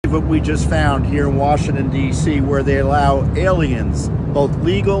believe what we just found here in Washington, D.C., where they allow aliens, both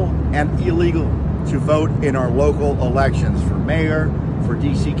legal and illegal, to vote in our local elections for mayor, for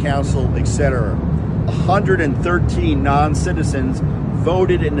D.C. council, etc. 113 non-citizens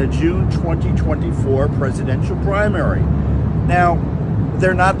voted in the June 2024 presidential primary. Now,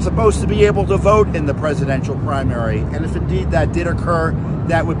 they're not supposed to be able to vote in the presidential primary, and if indeed that did occur,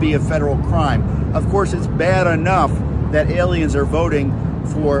 that would be a federal crime. Of course, it's bad enough that aliens are voting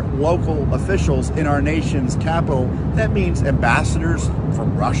for local officials in our nation's capital. That means ambassadors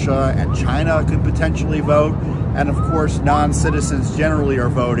from Russia and China could potentially vote, and of course, non-citizens generally are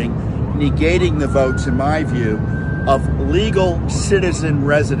voting, negating the votes, in my view, of legal citizen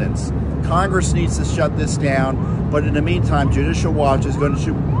residents. Congress needs to shut this down, but in the meantime, Judicial Watch is going to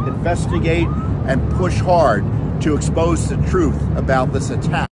investigate and push hard to expose the truth about this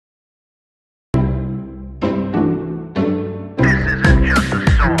attack.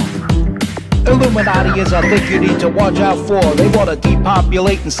 Illuminati is a thing you need to watch out for. They want to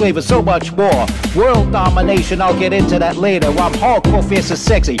depopulate and slave us so much more. World domination, I'll get into that later. I'm hardcore, fierce and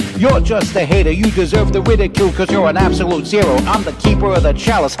sexy. You're just a hater. You deserve the ridicule because you're an absolute zero. I'm the keeper of the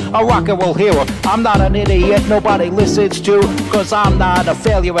chalice, a rock and roll hero. I'm not an idiot nobody listens to, because I'm not a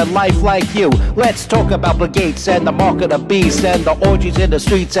failure in life like you. Let's talk about Bill Gates and the mark of the beast, and the orgies in the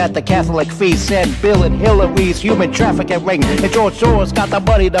streets at the Catholic feasts, and Bill and Hillary's human trafficking ring, and George Soros got the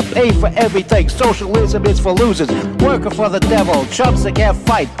money to pay for everything. Socialism is for losers, working for the devil. Chumps that can't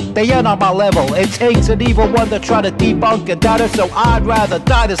fight, they ain't on my level. It takes an evil one to try to debunk and doubt it, so I'd rather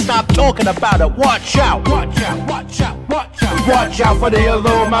die than stop talking about it. Watch out, watch out, watch out, watch out. Watch out for the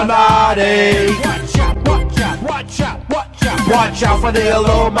Illuminati. Watch out, watch out, watch out, watch out. Watch out for the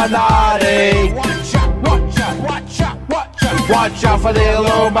Illuminati. Watch out, watch out, watch out, watch out. Watch out for the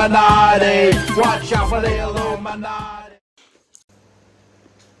Illuminati. Watch out for the Illuminati.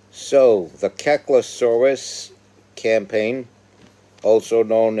 So, the Keklosaurus campaign, also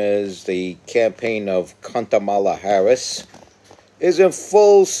known as the campaign of Kamala Harris, is in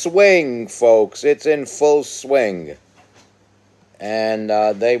full swing, folks. It's in full swing. And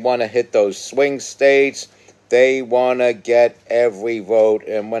they want to hit those swing states. They want to get every vote.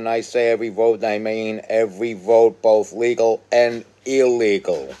 And when I say every vote, I mean every vote, both legal and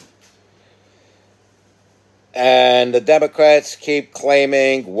illegal. And the Democrats keep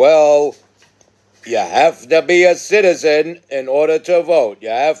claiming, well, you have to be a citizen in order to vote. You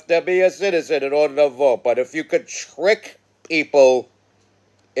have to be a citizen in order to vote. But if you could trick people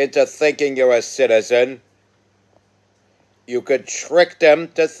into thinking you're a citizen, you could trick them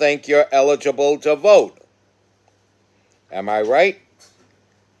to think you're eligible to vote. Am I right?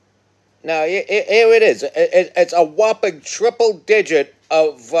 Now, here it is. It's a whopping triple digit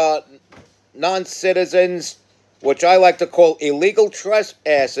of non-citizens, which I like to call illegal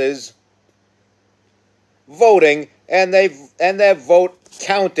trespassers, voting, and their vote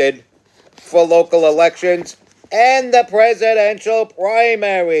counted for local elections and the presidential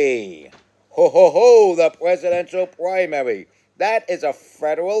primary. Ho, ho, ho, the presidential primary. That is a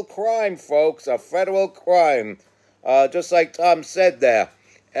federal crime, folks, a federal crime, just like Tom said there.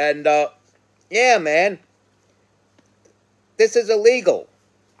 And, yeah, man, this is illegal.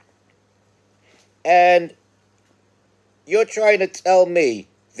 And you're trying to tell me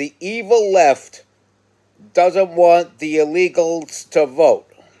the evil left doesn't want the illegals to vote.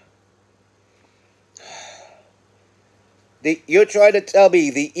 You're trying to tell me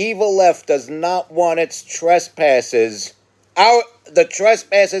the evil left does not want its trespassers, the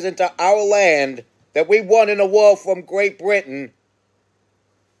trespassers into our land that we won in a war from Great Britain,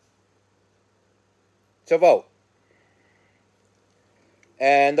 to vote.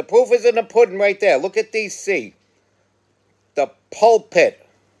 And the proof is in the pudding right there. Look at D.C. The pulpit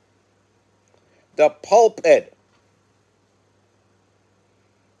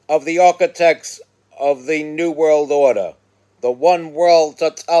of the architects of the New World Order, the one world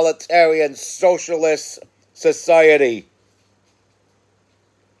totalitarian socialist society,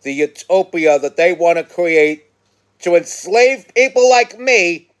 the utopia that they want to create to enslave people like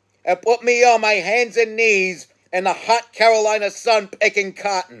me and put me on my hands and knees in the hot Carolina sun picking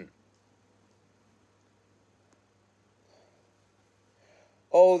cotton.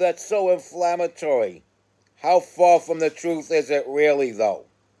 Oh, that's so inflammatory. How far from the truth is it really, though?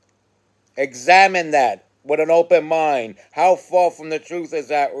 Examine that with an open mind. How far from the truth is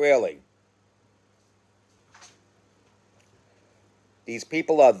that really? These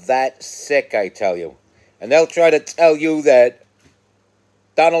people are that sick, I tell you. And they'll try to tell you that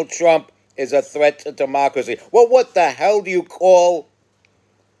Donald Trump is a threat to democracy. Well, what the hell do you call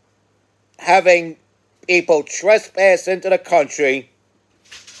having people trespass into the country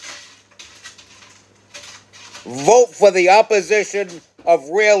vote for the opposition of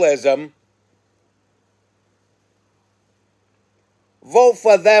realism, vote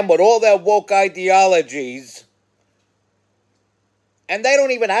for them with all their woke ideologies, and they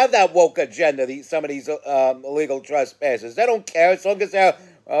don't even have that woke agenda, some of these illegal trespassers. They don't care as long as they're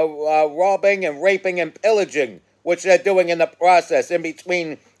robbing and raping and pillaging, which they're doing in the process in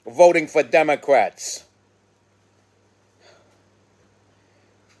between voting for Democrats.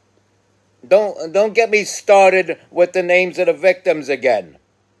 Don't get me started with the names of the victims again.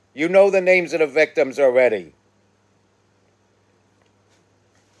 You know the names of the victims already.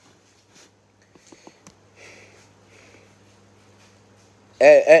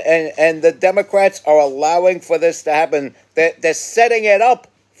 And the Democrats are allowing for this to happen. They're setting it up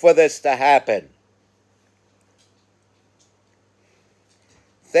for this to happen.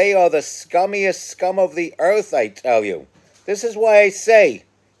 They are the scummiest scum of the earth, I tell you. This is why I say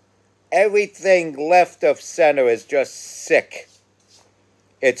everything left of center is just sick.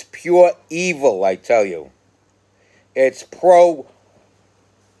 It's pure evil, I tell you. It's pro-ballsack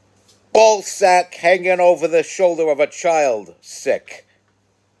hanging over the shoulder of a child sick.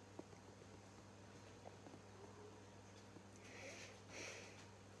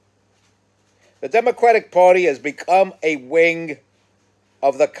 The Democratic Party has become a wing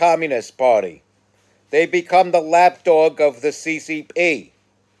of the Communist Party. They become the lapdog of the CCP.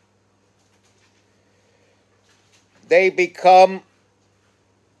 They become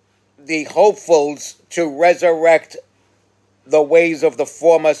the hopefuls to resurrect the ways of the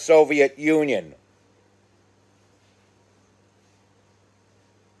former Soviet Union.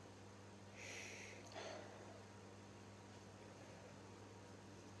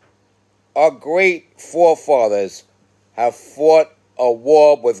 Our great forefathers have fought a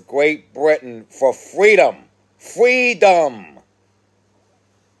war with Great Britain for freedom. Freedom!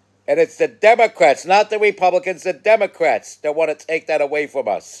 And it's the Democrats, not the Republicans, the Democrats that want to take that away from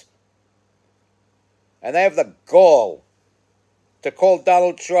us. And they have the gall to call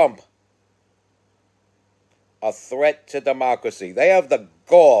Donald Trump a threat to democracy. They have the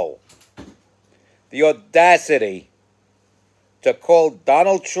gall, the audacity to call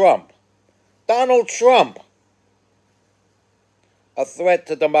Donald Trump, a threat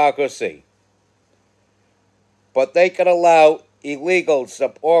to democracy. But they can allow illegals to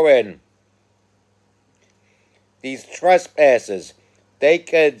pour in. These trespassers, they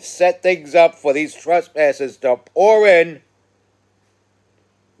can set things up for these trespassers to pour in,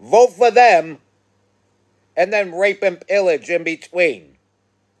 vote for them, and then rape and pillage in between.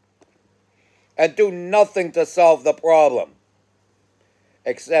 And do nothing to solve the problem,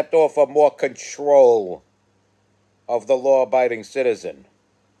 except offer more control of the law-abiding citizen.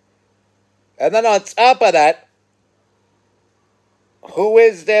 And then on top of that, who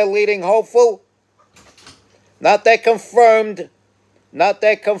is their leading hopeful? Not their confirmed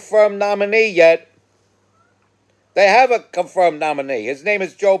nominee yet. They have a confirmed nominee. His name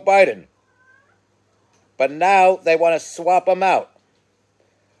is Joe Biden. But now they want to swap him out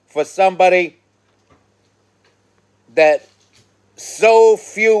for somebody that so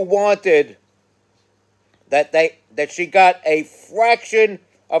few wanted that she got a fraction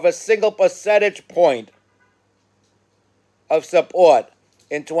of a single percentage point of support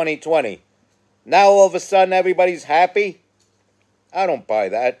in 2020. Now all of a sudden everybody's happy? I don't buy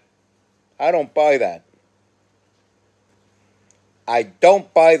that. I don't buy that. I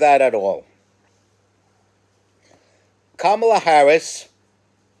don't buy that at all. Kamala Harris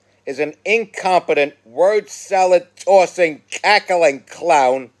is an incompetent, word salad tossing, cackling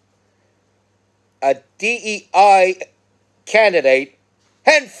clown, a DEI candidate,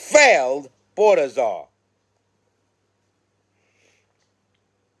 and failed border czar.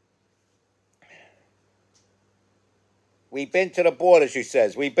 We've been to the border, she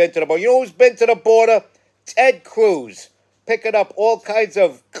says. We've been to the border. You know who's been to the border? Ted Cruz, picking up all kinds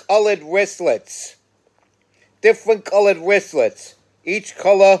of colored wristlets. Different colored wristlets. Each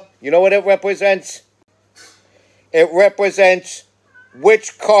color, you know what it represents? It represents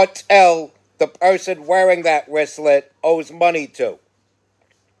which cartel the person wearing that wristlet owes money to.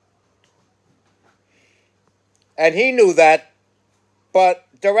 And he knew that, but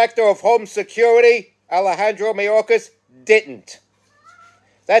Director of Home Security, Alejandro Mayorkas, didn't.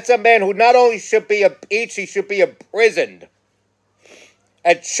 That's a man who not only should be impeached, he should be imprisoned.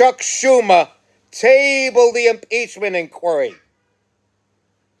 And Chuck Schumer tabled the impeachment inquiry.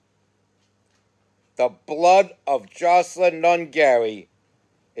 The blood of Jocelyn Nungaray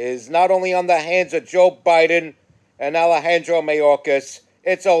is not only on the hands of Joe Biden and Alejandro Mayorkas,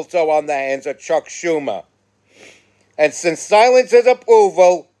 it's also on the hands of Chuck Schumer. And since silence is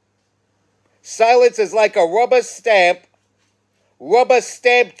approval, Silence is like a rubber stamp. Rubber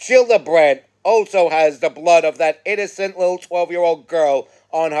stamp Gillibrand also has the blood of that innocent little 12-year-old girl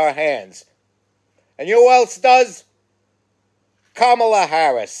on her hands. And you know who else does? Kamala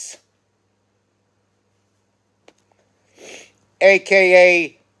Harris.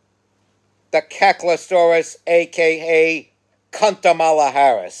 A.K.A. the Caclosaurus, A.K.A. Cuntamala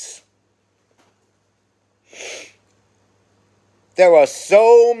Harris. There are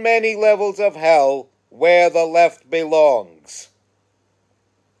so many levels of hell where the left belongs.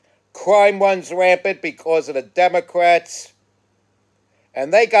 Crime runs rampant because of the Democrats,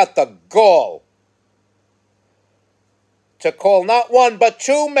 and they got the gall to call not one but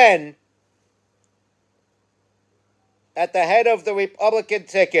two men at the head of the Republican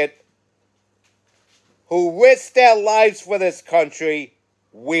ticket who risked their lives for this country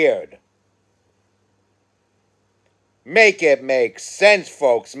weird. Make it make sense,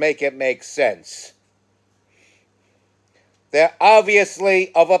 folks. Make it make sense. They're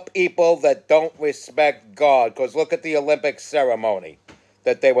obviously of a people that don't respect God, because look at the Olympic ceremony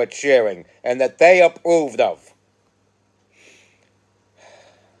that they were cheering and that they approved of.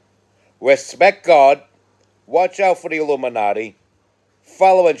 Respect God. Watch out for the Illuminati.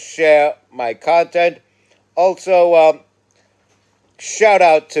 Follow and share my content. Also, shout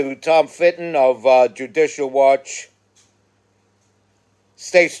out to Tom Fitton of Judicial Watch.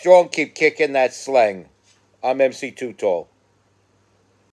 Stay strong, keep kicking that slang. I'm MC Too Tall.